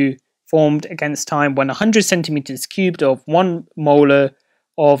CO2 formed against time when 100 centimeters cubed of 1 molar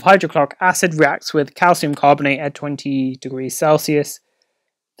of hydrochloric acid reacts with calcium carbonate at 20 degrees Celsius.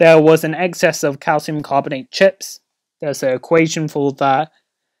 There was an excess of calcium carbonate chips. There's an equation for that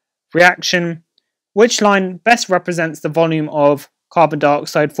reaction. Which line best represents the volume of carbon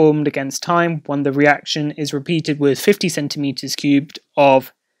dioxide formed against time when the reaction is repeated with 50 centimeters cubed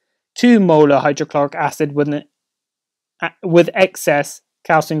of 2 molar hydrochloric acid with excess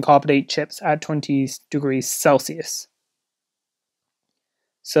calcium carbonate chips at 20 degrees Celsius.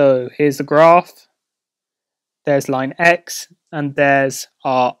 So here's the graph. There's line X, and there's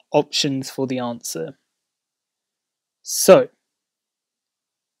our options for the answer. So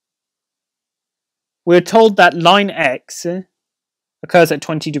we're told that line X occurs at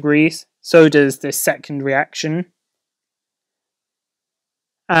 20 degrees, so does this second reaction.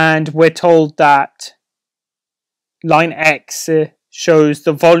 And we're told that line X shows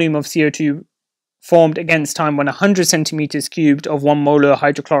the volume of CO2 formed against time when 100 centimeters cubed of 1 molar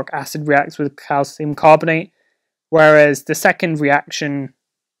hydrochloric acid reacts with calcium carbonate, whereas the second reaction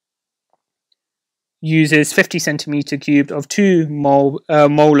uses 50 centimeter cubed of 2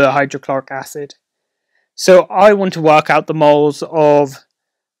 molar hydrochloric acid. So I want to work out the moles of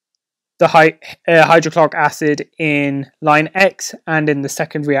the hydrochloric acid in line X and in the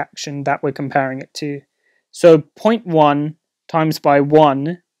second reaction that we're comparing it to. So 0.1 times by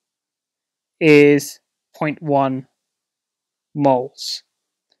 1 is 0.1 moles.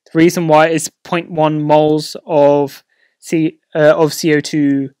 The reason why it's 0.1 moles of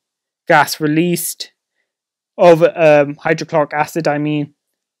CO2 gas released, of hydrochloric acid I mean,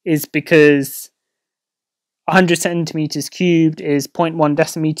 is because 100 centimeters cubed is 0.1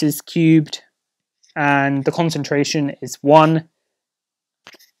 decimeters cubed, and the concentration is 1.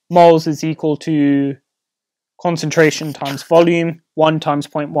 Moles is equal to concentration times volume. 1 times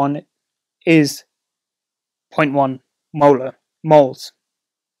 0.1 is 0.1 moles.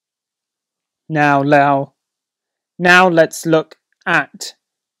 Now let's look at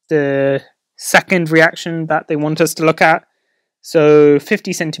the second reaction that they want us to look at. So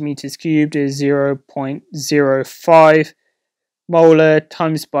 50 centimeters cubed is 0.05 molar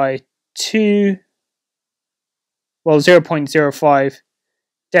times by 2. Well, 0.05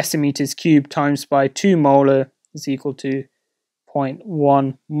 decimeters cubed times by 2 molar is equal to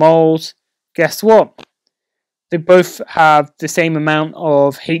 0.1 moles. Guess what? They both have the same amount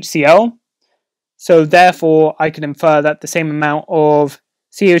of HCl. So therefore, I can infer that the same amount of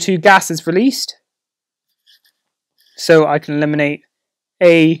CO2 gas is released. So I can eliminate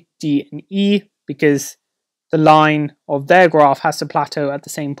A, D, and E because the line of their graph has to plateau at the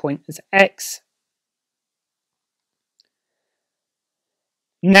same point as X.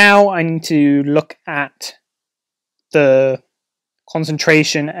 Now I need to look at the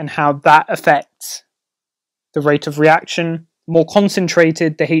concentration and how that affects the rate of reaction. The more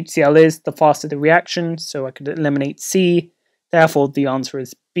concentrated the HCl is, the faster the reaction, so I could eliminate C. Therefore, the answer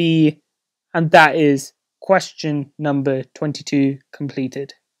is B, and that is question number 22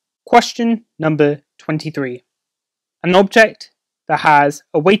 completed. Question number 23. An object that has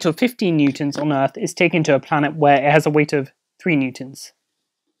a weight of 15 newtons on Earth is taken to a planet where it has a weight of 3 newtons.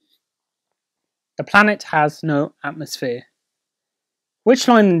 The planet has no atmosphere. Which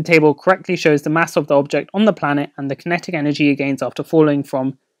line in the table correctly shows the mass of the object on the planet and the kinetic energy it gains after falling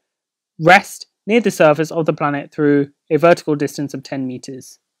from rest near the surface of the planet through a vertical distance of 10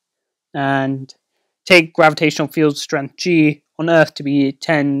 meters? And take gravitational field strength G on Earth to be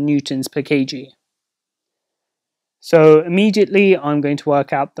 10 newtons per kg. So immediately I'm going to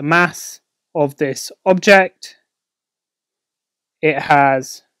work out the mass of this object. It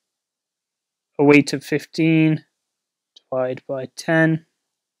has a weight of 15 divided by 10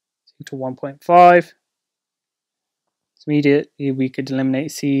 is equal to 1.5. So immediately we could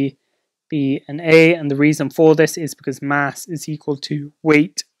eliminate C, B, and A, and the reason for this is because mass is equal to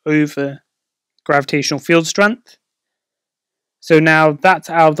weight over gravitational field strength. So now that's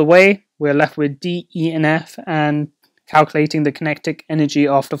out of the way, we're left with D, E, and F, and calculating the kinetic energy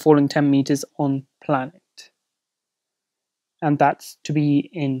after falling 10 meters on planet. And that's to be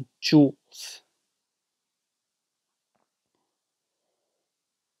in joules.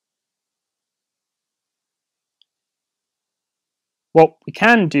 What we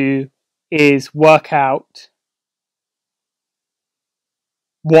can do is work out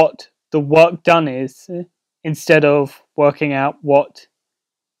what the work done is instead of working out what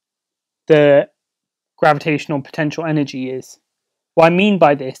the gravitational potential energy is. What I mean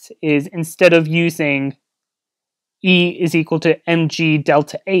by this is instead of using E is equal to mg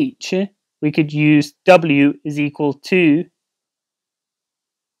delta H, we could use W is equal to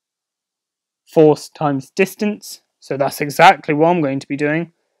force times distance. So that's exactly what I'm going to be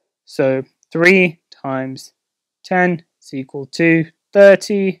doing. So 3 times 10 is equal to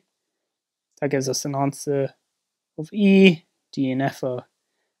 30. That gives us an answer of E. D and F are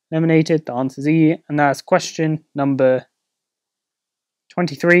eliminated. The answer is E. And that's question number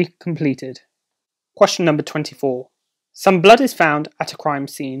 23 completed. Question number 24. Some blood is found at a crime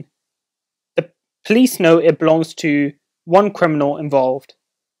scene. The police know it belongs to one criminal involved.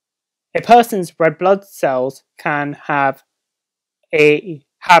 A person's red blood cells can have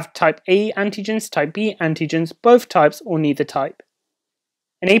type A antigens, type B antigens, both types, or neither type.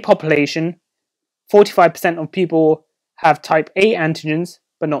 In a population, 45% of people have type A antigens,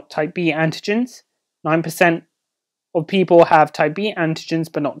 but not type B antigens. 9% of people have type B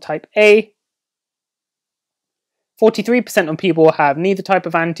antigens, but not type A. 43% of people have neither type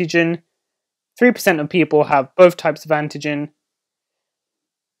of antigen. 3% of people have both types of antigen.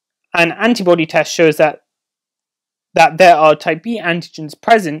 An antibody test shows that there are type B antigens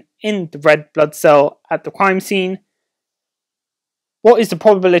present in the red blood cell at the crime scene. What is the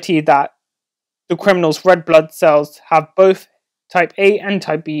probability that the criminal's red blood cells have both type A and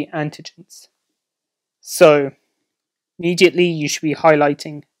type B antigens? So, immediately you should be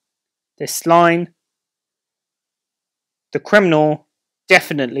highlighting this line. The criminal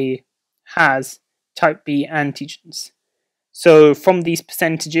definitely has type B antigens. So from these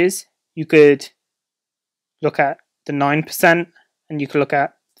percentages, you could look at the 9% and you could look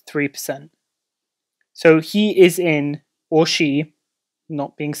at 3%. So he is in, or she,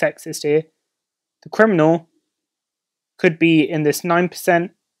 not being sexist here, the criminal could be in this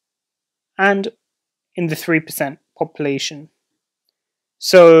 9% and in the 3% population.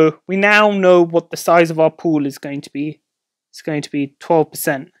 So we now know what the size of our pool is going to be. It's going to be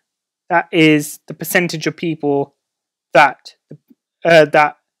 12%. That is the percentage of people that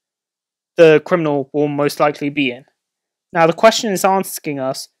the criminal will most likely be in. Now the question is asking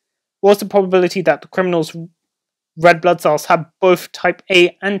us, what's the probability that the criminal's red blood cells have both type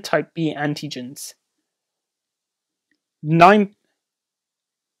A and type B antigens? 9%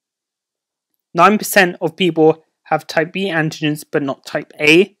 of people have type B antigens but not type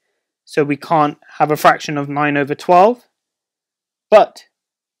A, so we can't have a fraction of 9 over 12. But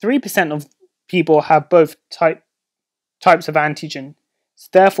 3% of people have both types of antigen. So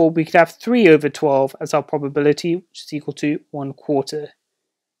therefore, we could have 3 over 12 as our probability, which is equal to 1/4.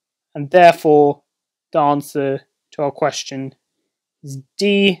 And therefore, the answer to our question is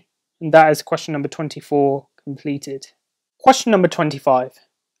D, and that is question number 24 completed. Question number 25.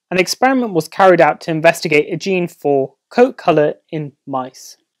 An experiment was carried out to investigate a gene for coat colour in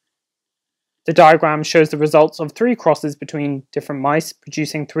mice. The diagram shows the results of 3 crosses between different mice,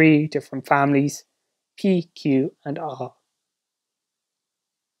 producing 3 different families, P, Q, and R.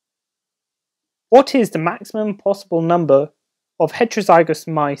 What is the maximum possible number of heterozygous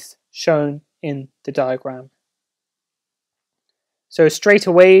mice shown in the diagram? So straight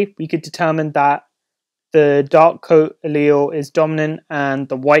away we could determine that the dark coat allele is dominant and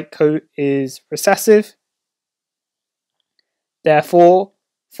the white coat is recessive. Therefore,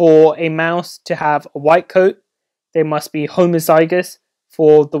 for a mouse to have a white coat, they must be homozygous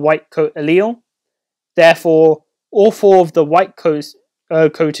for the white coat allele. Therefore, all four of the white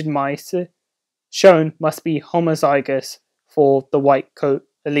coated mice shown must be homozygous for the white coat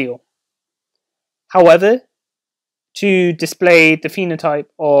allele. However, to display the phenotype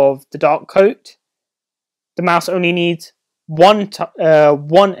of the dark coat, the mouse only needs one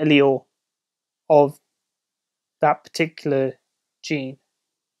allele of that particular gene.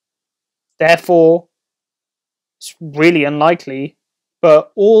 Therefore, it's really unlikely,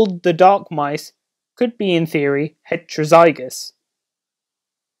 but all the dark mice could be, in theory, heterozygous.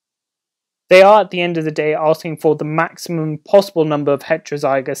 They are, at the end of the day, asking for the maximum possible number of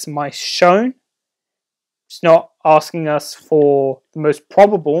heterozygous mice shown. It's not asking us for the most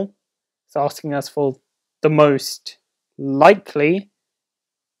probable, it's asking us for the most likely.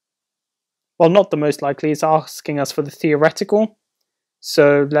 Well, not the most likely, it's asking us for the theoretical.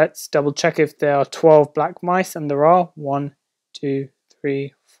 So let's double check if there are 12 black mice, and there are 1, 2,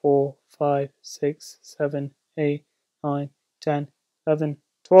 3, 4, 5, 6, 7, 8, 9, 10, 11,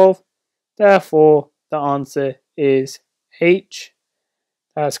 12. Therefore, the answer is H.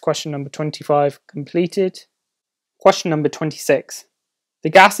 That's question number 25 completed. Question number 26. The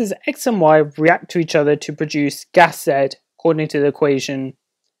gases X and Y react to each other to produce gas Z according to the equation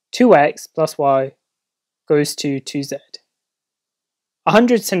 2x plus y goes to 2z.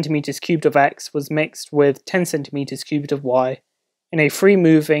 100 centimeters cubed of X was mixed with 10 centimeters cubed of Y in a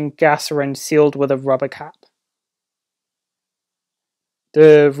free-moving gas syringe sealed with a rubber cap.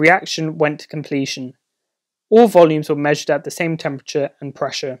 The reaction went to completion. All volumes were measured at the same temperature and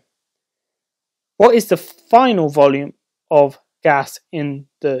pressure. What is the final volume of gas in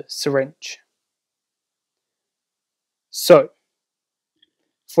the syringe? So,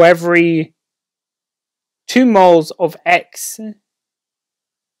 for every 2 moles of X,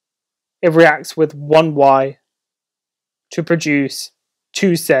 it reacts with 1 Y to produce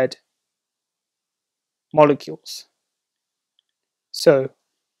 2 Z molecules. So,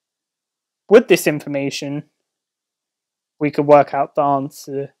 with this information, we could work out the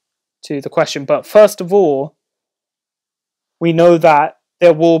answer to the question. But first of all, we know that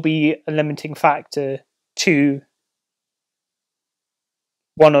there will be a limiting factor to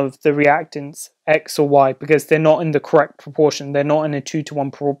one of the reactants, X or Y, because they're not in the correct proportion. They're not in a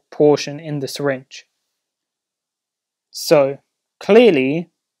 2-to-1 proportion in the syringe. So, clearly,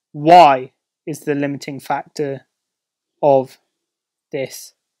 Y is the limiting factor of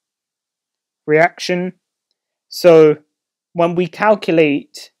this reaction. So, when we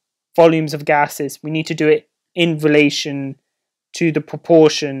calculate volumes of gases, we need to do it in relation to the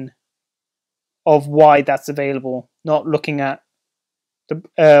proportion of Y that's available, not looking at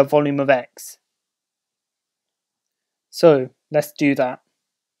the volume of X. So let's do that.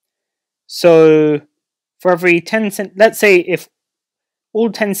 So for every 10 let's say if all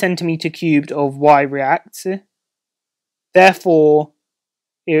 10 centimeter cubed of Y reacts, therefore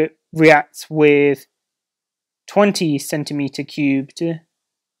it reacts with 20 centimeter cubed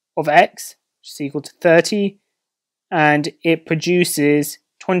of X, which is equal to 30, and it produces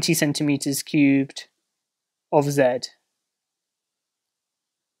 20 centimeters cubed of Z.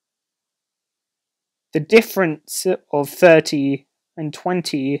 The difference of 30 and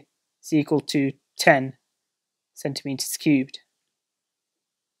 20 is equal to 10 centimeters cubed.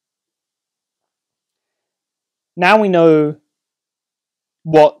 Now we know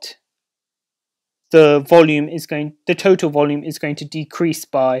what the total volume is going to decrease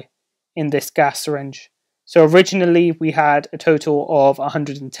by in this gas syringe. So originally we had a total of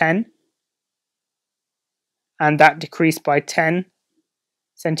 110, and that decreased by 10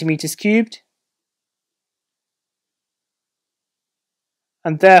 centimeters cubed.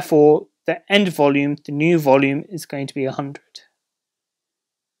 And therefore, the end volume, the new volume, is going to be 100.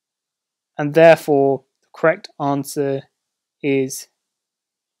 And therefore, the correct answer is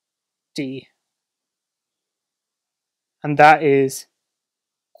D. And that is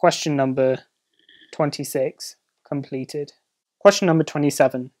question number 26 completed. Question number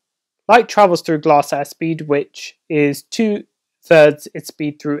 27. Light travels through glass at a speed which is 2/3 its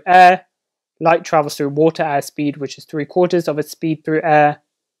speed through air. Light travels through water at a speed which is 3/4 of its speed through air.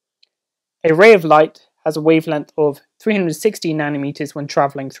 A ray of light has a wavelength of 360 nanometers when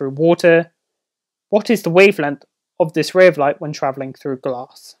traveling through water. What is the wavelength of this ray of light when traveling through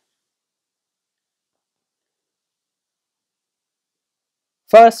glass?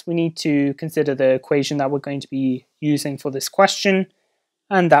 First, we need to consider the equation that we're going to be using for this question,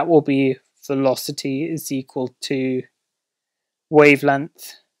 and that will be velocity is equal to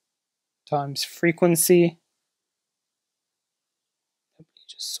wavelength times frequency. Let me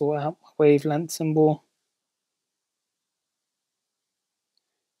just sort out my wavelength symbol.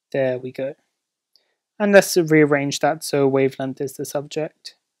 There we go. And let's rearrange that so wavelength is the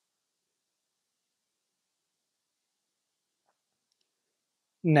subject.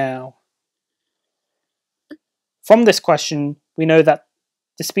 Now, from this question, we know that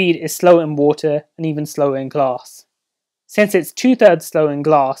the speed is slow in water and even slower in glass. Since it's 2/3 slow in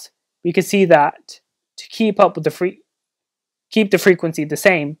glass, we can see that to keep up with keep the frequency the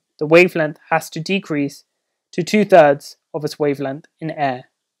same, the wavelength has to decrease to 2/3 of its wavelength in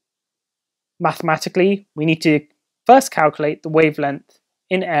air. Mathematically, we need to first calculate the wavelength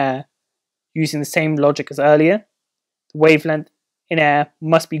in air using the same logic as earlier. The wavelength in air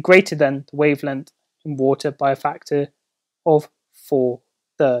must be greater than the wavelength in water by a factor of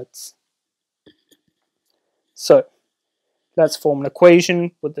 4/3. So, let's form an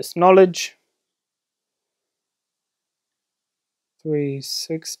equation with this knowledge.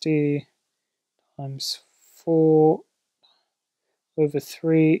 360 times 4 over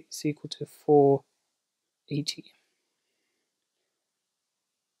 3 is equal to 480.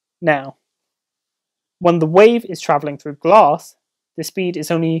 Now, when the wave is traveling through glass, the speed is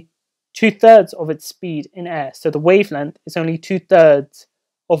only 2/3 of its speed in air. So the wavelength is only 2/3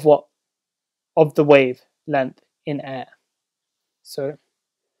 of the wavelength in air. So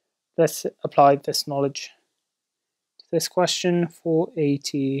let's apply this knowledge to this question.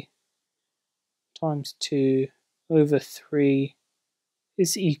 480 times 2 over 3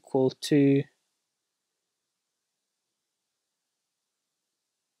 is equal to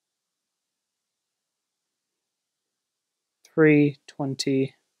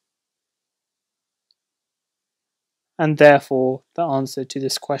 320, and therefore the answer to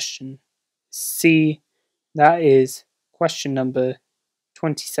this question is C. That is question number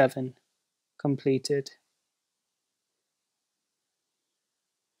 27 completed.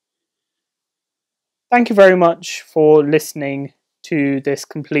 Thank you very much for listening to this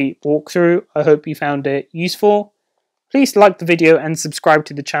complete walkthrough. I hope you found it useful. Please like the video and subscribe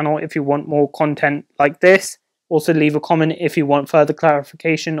to the channel if you want more content like this. Also leave a comment if you want further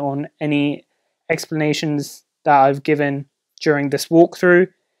clarification on any explanations that I've given during this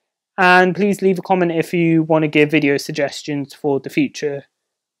walkthrough. And please leave a comment if you want to give video suggestions for the future.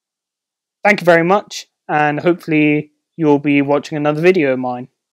 Thank you very much, and hopefully you'll be watching another video of mine.